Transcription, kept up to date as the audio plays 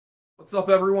What's up,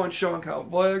 everyone? Sean Kyle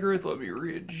Blackguard. Let me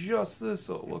readjust this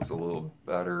so it looks a little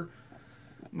better.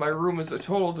 My room is a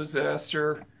total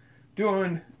disaster.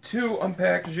 Doing two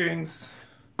unpackagings.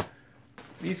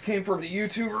 These came from the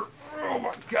YouTuber. Oh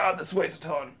my god, this weighs a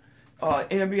ton.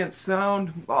 Ambient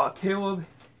Sound. Caleb,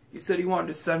 he said he wanted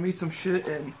to send me some shit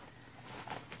and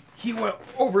he went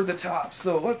over the top.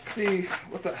 So let's see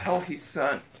what the hell he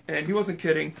sent. And he wasn't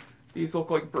kidding. These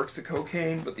look like bricks of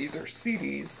cocaine, but these are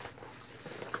CDs.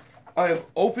 I have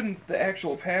opened the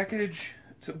actual package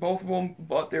to both of them,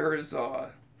 but there is,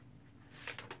 but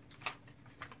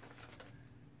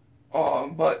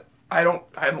I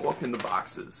haven't looked in the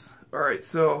boxes. Alright,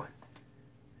 so,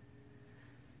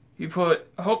 he put,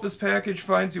 I hope this package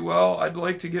finds you well. I'd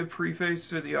like to give preface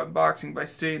to the unboxing by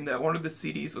stating that one of the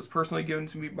CDs was personally given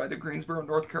to me by the Greensboro,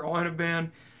 North Carolina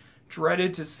band.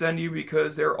 Dreaded to send you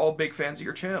because they're all big fans of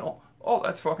your channel. Oh,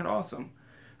 that's fucking awesome.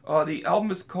 The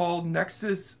album is called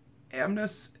Nexus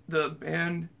Amnes. The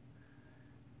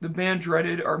band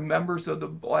Dreaded are members of the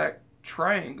Black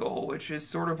Triangle, which is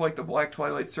sort of like the Black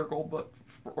Twilight Circle, but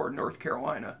for North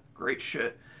Carolina. Great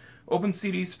shit. Open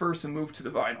CDs first and move to the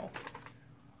vinyl.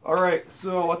 Alright,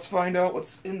 so let's find out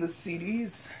what's in the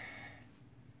CDs.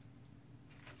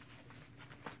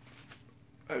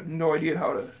 I have no idea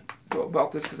how to go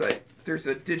about this because if there's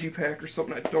a digipack or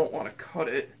something, I don't want to cut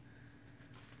it.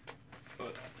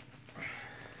 But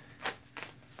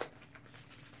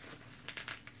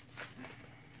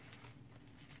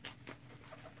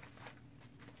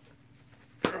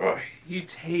he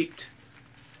taped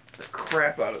the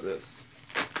crap out of this.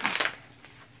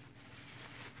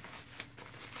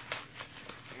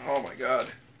 Oh my god.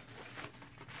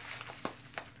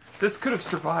 This could have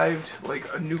survived like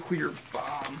a nuclear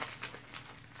bomb.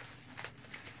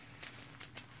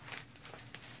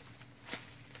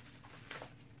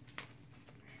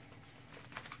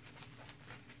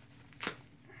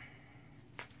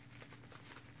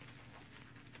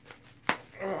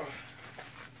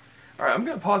 Alright, I'm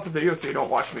going to pause the video so you don't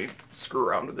watch me screw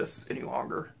around with this any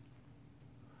longer.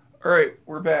 Alright,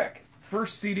 we're back.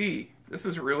 First CD. This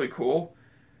is really cool.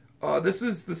 This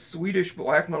is the Swedish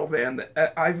black metal band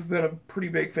that I've been a pretty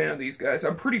big fan of these guys.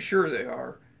 I'm pretty sure they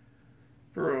are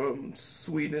from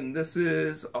Sweden. This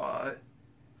is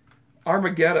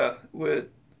Armageddon with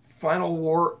the Final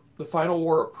War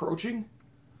approaching.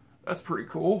 That's pretty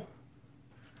cool.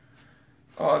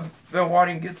 Been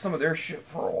wanting to get some of their shit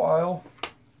for a while.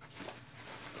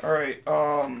 Alright,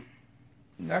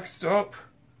 next up,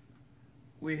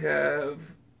 we have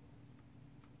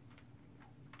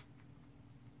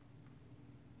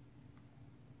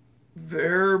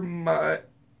They're My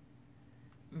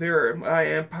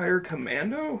Empire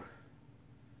Commando?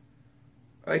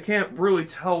 I can't really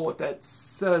tell what that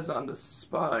says on the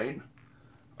spine.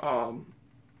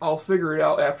 I'll figure it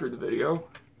out after the video.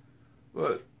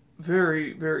 But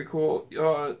very, very cool.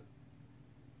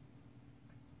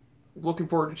 Looking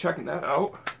forward to checking that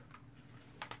out.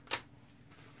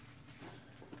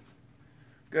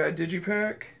 Got a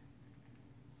digipack.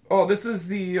 Oh, this is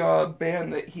the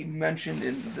band that he mentioned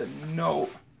in the note.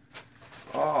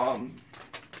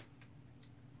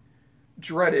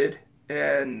 Dreaded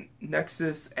and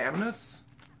Nexus Amnes.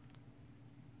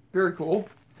 Very cool.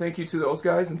 Thank you to those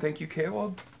guys, and thank you,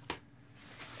 Caleb.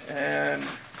 And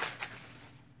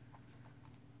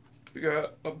we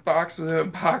got a box with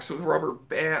rubber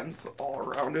bands all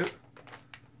around it.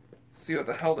 Let's see what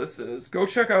the hell this is. Go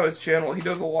check out his channel. He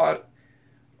does a lot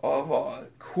of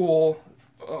cool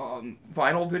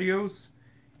vinyl videos.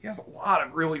 He has a lot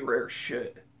of really rare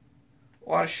shit. A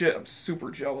lot of shit I'm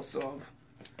super jealous of.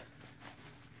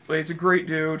 But he's a great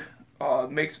dude.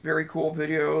 Makes very cool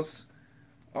videos.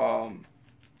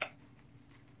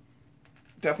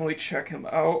 Definitely check him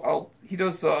out. He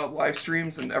does live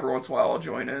streams, and every once in a while I'll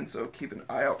join in, so keep an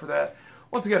eye out for that.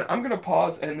 Once again, I'm going to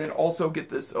pause and then also get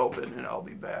this open, and I'll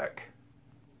be back.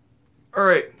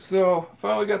 Alright, so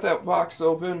finally got that box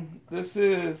open. This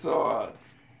is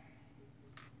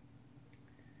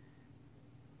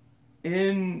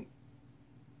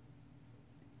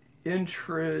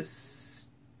Interstellar?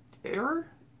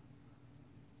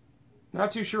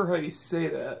 Not too sure how you say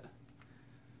that.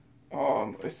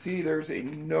 I see there's a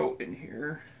note in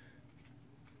here.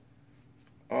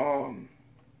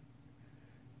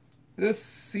 This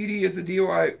CD is a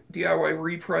DIY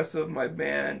repress of my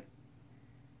band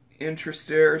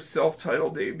Interstellar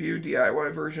self-titled debut.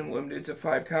 DIY version limited to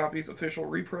 5 copies. Official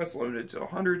repress limited to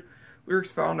 100.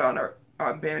 Lyrics found on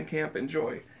Bandcamp.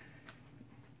 Enjoy.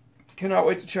 Cannot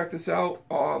wait to check this out.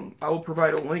 I will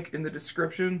provide a link in the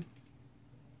description.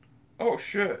 Oh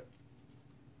shit.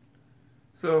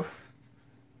 So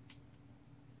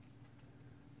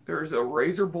There's a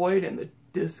razor blade and the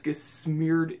disc is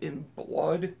smeared in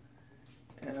blood.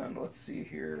 And let's see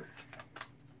here.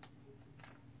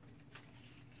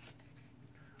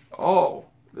 Oh,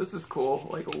 this is cool.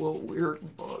 Like a little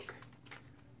lyric book.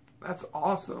 That's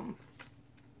awesome.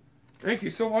 Thank you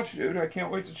so much, dude. I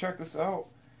can't wait to check this out.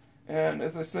 And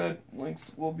as I said,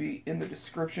 links will be in the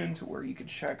description to where you can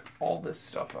check all this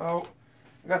stuff out.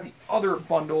 I got the other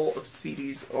bundle of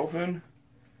CDs open.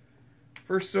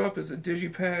 First up is a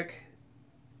Digipack.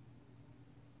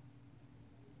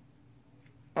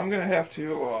 I'm going to have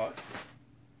to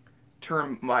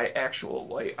turn my actual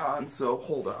light on, so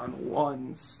hold on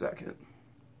 1 second.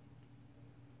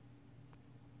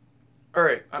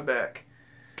 Alright, I'm back.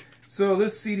 So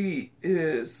this CD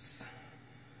is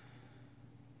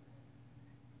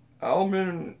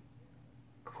Almond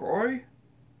Croy,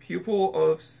 Pupil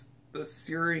of the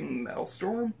Searing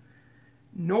Maelstrom.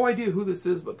 No idea who this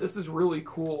is, but this is really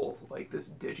cool. Like this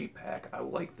Digipack. I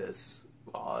like this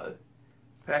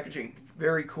packaging.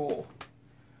 Very cool.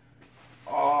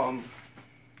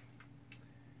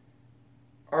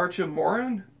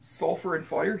 Archamoran, Sulfur and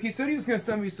Fire. He said he was going to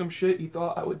send me some shit he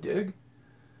thought I would dig.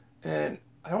 And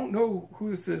I don't know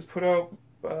who this is. Put out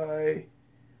by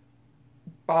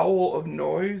Bowel of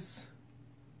Noise.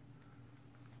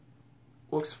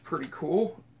 Looks pretty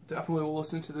cool. Definitely will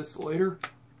listen to this later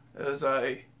as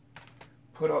I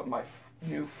put up my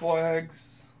new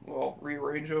flags. Well,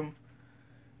 rearrange them.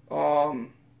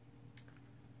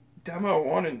 Demo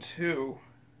 1 and 2.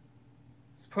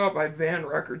 It's put out by Van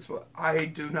Records, but I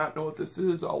do not know what this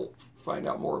is. I'll find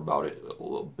out more about it a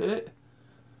little bit.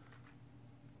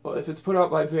 But if it's put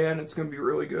out by Van, it's going to be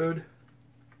really good.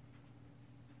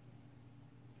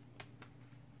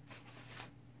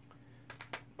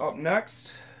 Up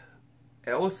next,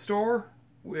 Alistor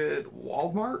with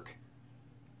Waldmark.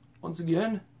 Once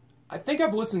again, I think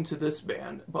I've listened to this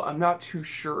band, but I'm not too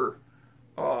sure.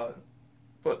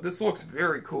 But this looks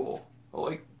very cool. I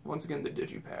like, once again, the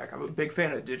Digipack. I'm a big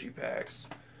fan of Digipacks.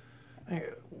 I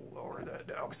gotta lower that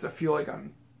down because I feel like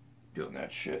I'm doing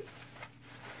that shit.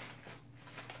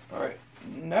 Alright,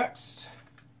 next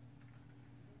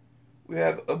we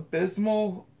have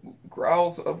Abysmal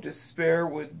Growls of Despair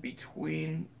with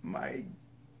Between My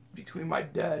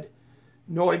Dead.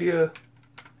 No idea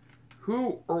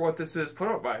who or what this is. Put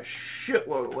out by a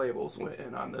shitload of labels went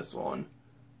in on this one.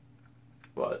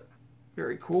 But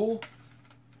very cool.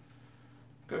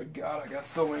 Good God, I got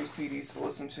so many CDs to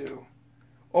listen to.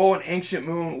 Oh, an Ancient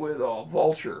Moon with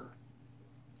Vulture.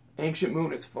 Ancient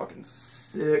Moon is fucking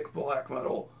sick black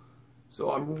metal.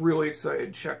 So I'm really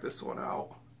excited to check this one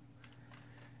out.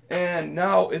 And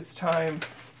now it's time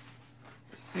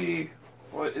to see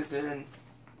what is in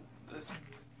this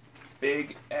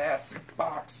big ass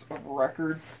box of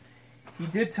records. He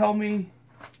did tell me,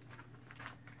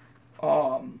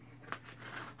 I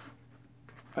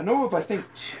know of I think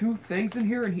 2 things in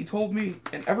here, and he told me,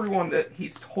 and everyone that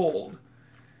he's told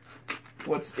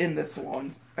what's in this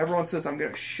one, everyone says I'm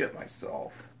gonna shit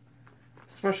myself.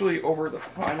 Especially over the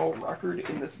final record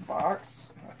in this box.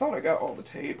 I thought I got all the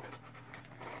tape.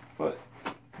 But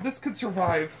this could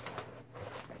survive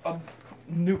a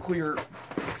nuclear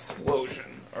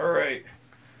explosion. Alright.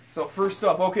 So first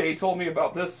up, okay, he told me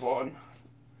about this one.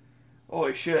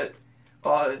 Holy shit.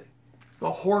 The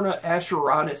Horna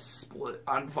Asheronus split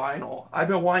on vinyl. I've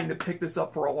been wanting to pick this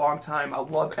up for a long time. I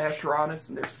love Asheronus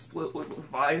and their split with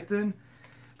Leviathan.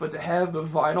 But to have the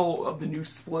vinyl of the new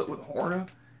split with Horna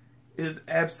is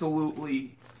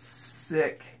absolutely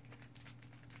sick.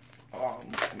 I'm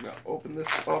going to open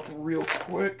this up real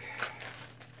quick.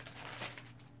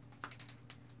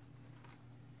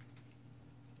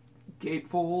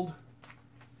 Gatefold.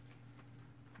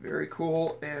 Very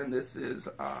cool. And this is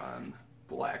on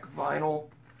black vinyl.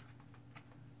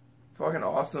 Fucking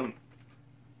awesome.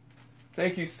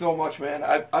 Thank you so much, man.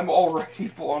 I'm already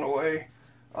blown away.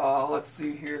 Let's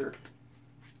see here.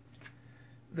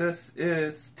 This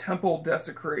is Temple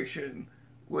Desecration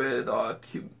with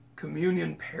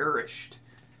Communion Perished.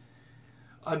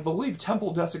 I believe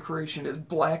Temple Desecration is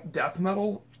black death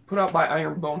metal, put out by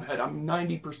Iron Bonehead. I'm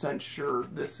 90% sure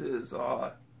this is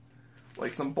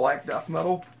like some black death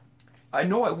metal. I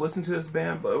know I listened to this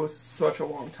band, but it was such a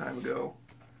long time ago.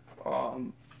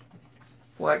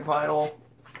 Black vinyl,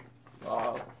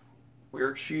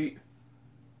 weird sheet.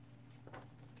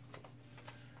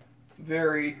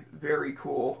 Very, very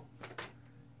cool.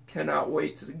 Cannot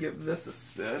wait to give this a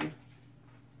spin.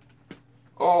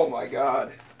 Oh my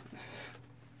god.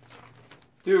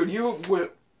 Dude, you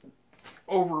went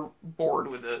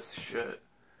overboard with this shit.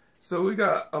 So we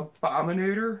got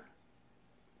Abominator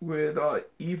with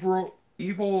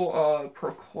Evil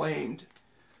Proclaimed.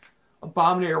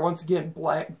 Abominator, once again,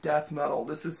 black death metal.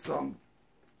 This is some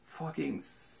fucking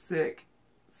sick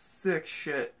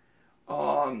shit.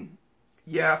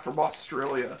 Yeah, from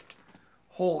Australia.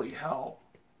 Holy hell.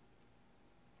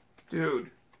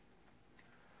 Dude.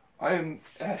 I am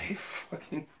at a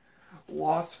fucking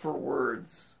loss for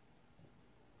words.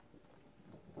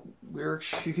 Lyric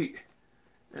sheet.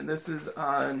 And this is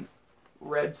on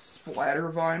red splatter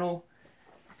vinyl.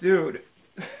 Dude.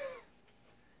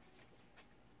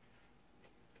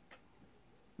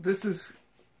 This is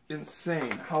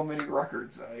insane how many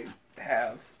records I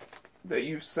have that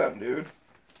you sent, dude.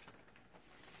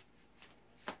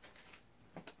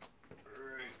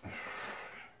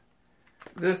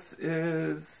 This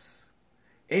is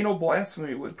Anal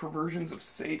Blasphemy with Perversions of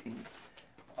Satan.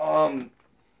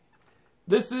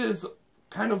 This is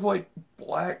kind of like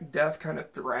Black Death kind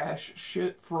of thrash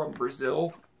shit from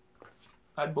Brazil.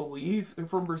 I believe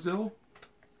from Brazil.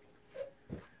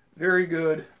 Very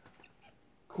good.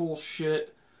 Cool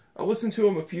shit. I listened to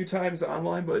him a few times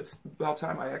online, but it's about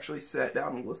time I actually sat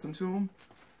down and listened to him.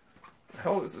 What the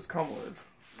hell does this come with?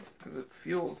 Because it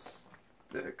feels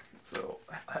thick. So,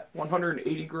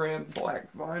 180 gram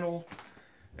black vinyl.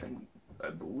 And I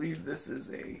believe this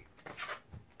is a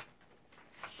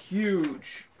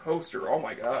huge poster. Oh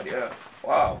my god, yeah.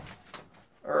 Wow.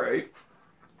 Alright.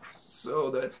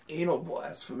 So that's Anal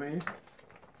Blasphemy.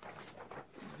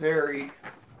 Very,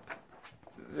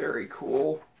 very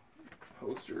cool.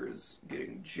 Poster is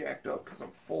getting jacked up because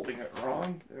I'm folding it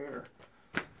wrong. There.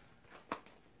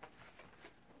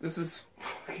 This is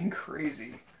fucking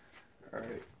crazy.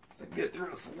 Alright, so get through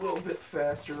this a little bit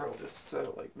faster. I'll just set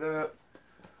it like that.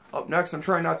 Up next, I'm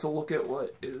trying not to look at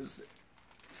what is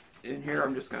in here.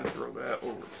 I'm just going to throw that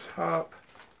over top.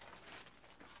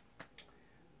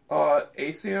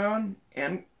 Aeson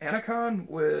and Anacon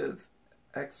with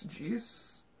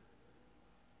Exeges.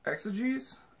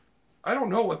 I don't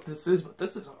know what this is, but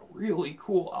this is a really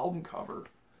cool album cover.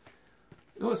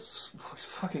 It looks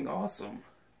fucking awesome.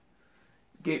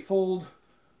 Gatefold.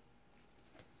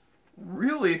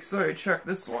 Really excited to check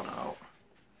this one out.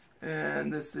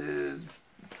 And this is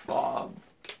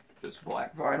just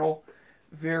black vinyl.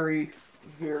 Very,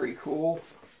 very cool.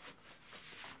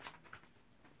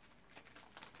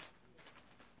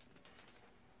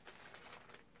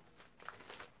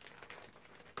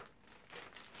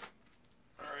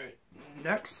 Alright,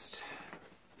 next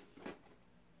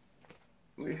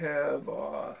we have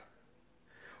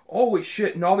holy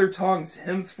shit, In Other Tongues,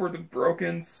 Hymns for the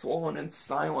Broken, Swollen, and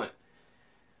Silent.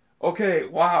 Okay,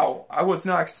 wow. I was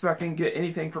not expecting to get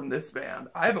anything from this band.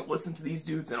 I haven't listened to these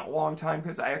dudes in a long time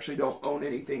because I actually don't own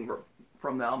anything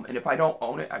from them. And if I don't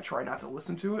own it, I try not to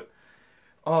listen to it.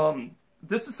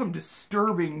 This is some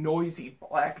disturbing, noisy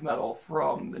black metal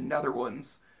from the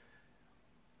Netherlands.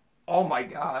 Oh my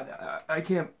god. I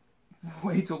can't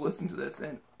wait to listen to this.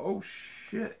 And oh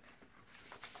shit.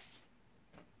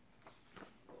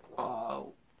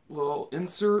 Little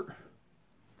insert.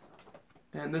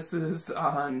 And this is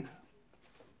on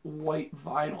white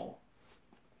vinyl.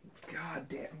 God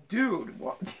damn. Dude,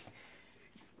 what?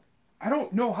 I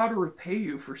don't know how to repay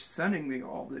you for sending me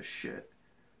all this shit.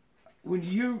 When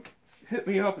you hit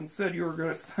me up and said you were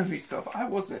going to send me stuff, I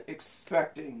wasn't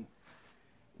expecting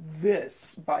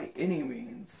this by any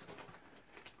means.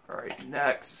 Alright,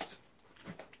 next.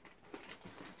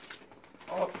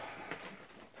 Up.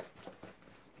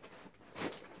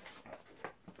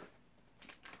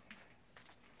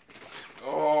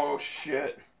 Oh,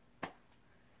 shit.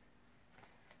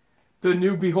 The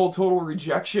new Behold Total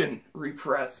Rejection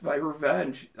repress by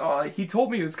Revenge. He told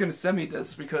me he was going to send me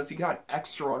this because he got an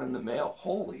extra one in the mail.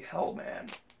 Holy hell, man.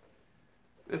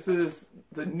 This is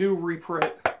the new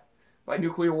reprint by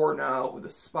Nuclear War Now with a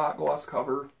spot gloss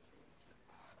cover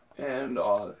and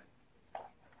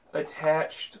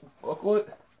attached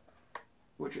booklet,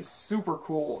 which is super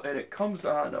cool. And it comes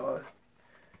on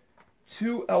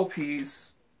 2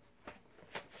 LPs.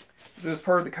 It was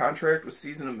part of the contract with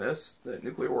Season of Mist that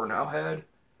Nuclear War Now had.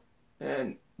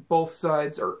 And both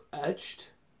sides are etched,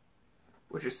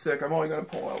 which is sick. I'm only going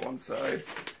to pull out one side.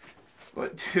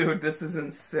 But dude, this is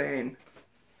insane.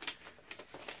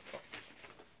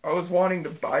 I was wanting to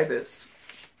buy this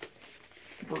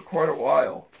for quite a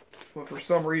while, but for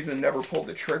some reason never pulled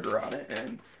the trigger on it.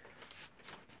 And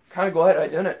kind of glad I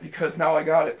didn't, because now I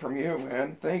got it from you,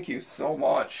 man. Thank you so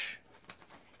much.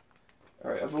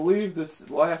 Alright, I believe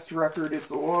this last record is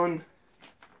the one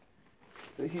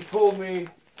that he told me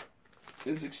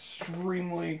is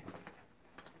extremely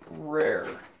rare.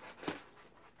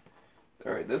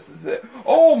 Alright, this is it.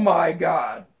 Oh my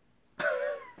god!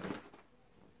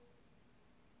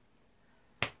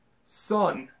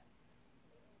 Son.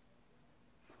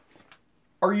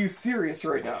 Are you serious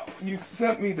right now? You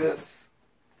sent me this.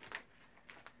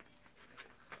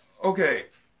 Okay.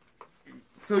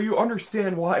 So you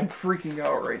understand why I'm freaking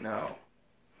out right now.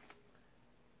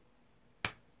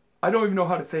 I don't even know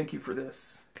how to thank you for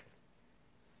this.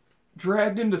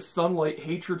 Dragged into sunlight,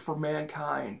 hatred for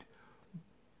mankind.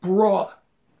 Bruh.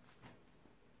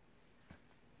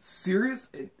 Serious?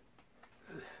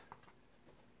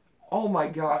 Oh my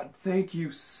god, thank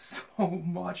you so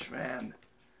much, man.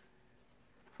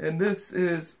 And this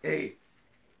is a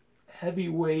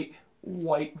heavyweight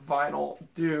white vinyl.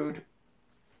 Dude,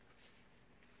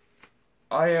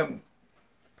 I am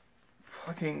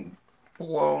fucking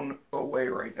blown away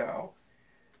right now.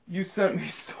 You sent me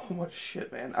so much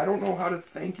shit, man. I don't know how to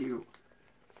thank you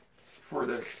for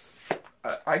this.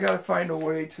 I gotta find a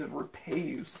way to repay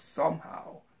you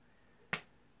somehow.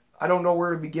 I don't know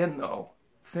where to begin, though.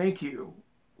 Thank you.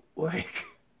 Like,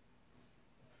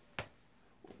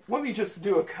 let me just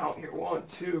do a count here. 1,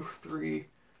 2, 3,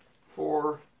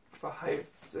 4, 5,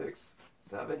 6,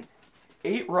 7,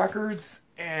 8 records,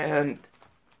 and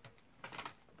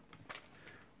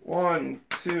 1,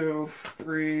 2,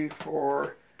 3,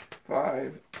 4,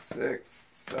 5, 6,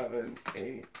 7,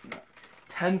 8, 9,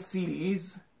 10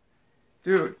 CDs.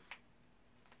 Dude,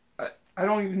 I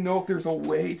don't even know if there's a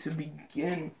way to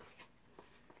begin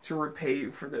to repay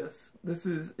you for this. This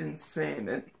is insane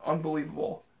and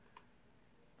unbelievable.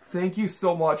 Thank you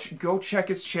so much. Go check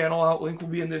his channel out. Link will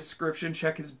be in the description.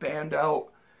 Check his band out.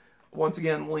 Once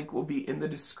again, link will be in the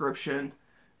description.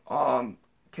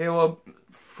 Caleb,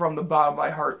 from the bottom of my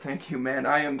heart, thank you, man.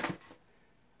 I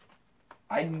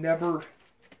never,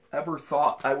 ever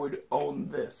thought I would own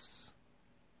this.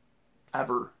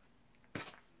 Ever.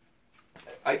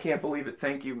 I can't believe it.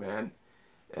 Thank you, man.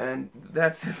 And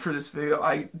that's it for this video.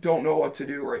 I don't know what to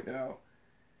do right now.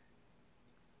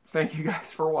 Thank you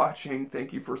guys for watching.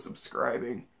 Thank you for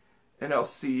subscribing. And I'll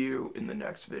see you in the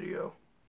next video.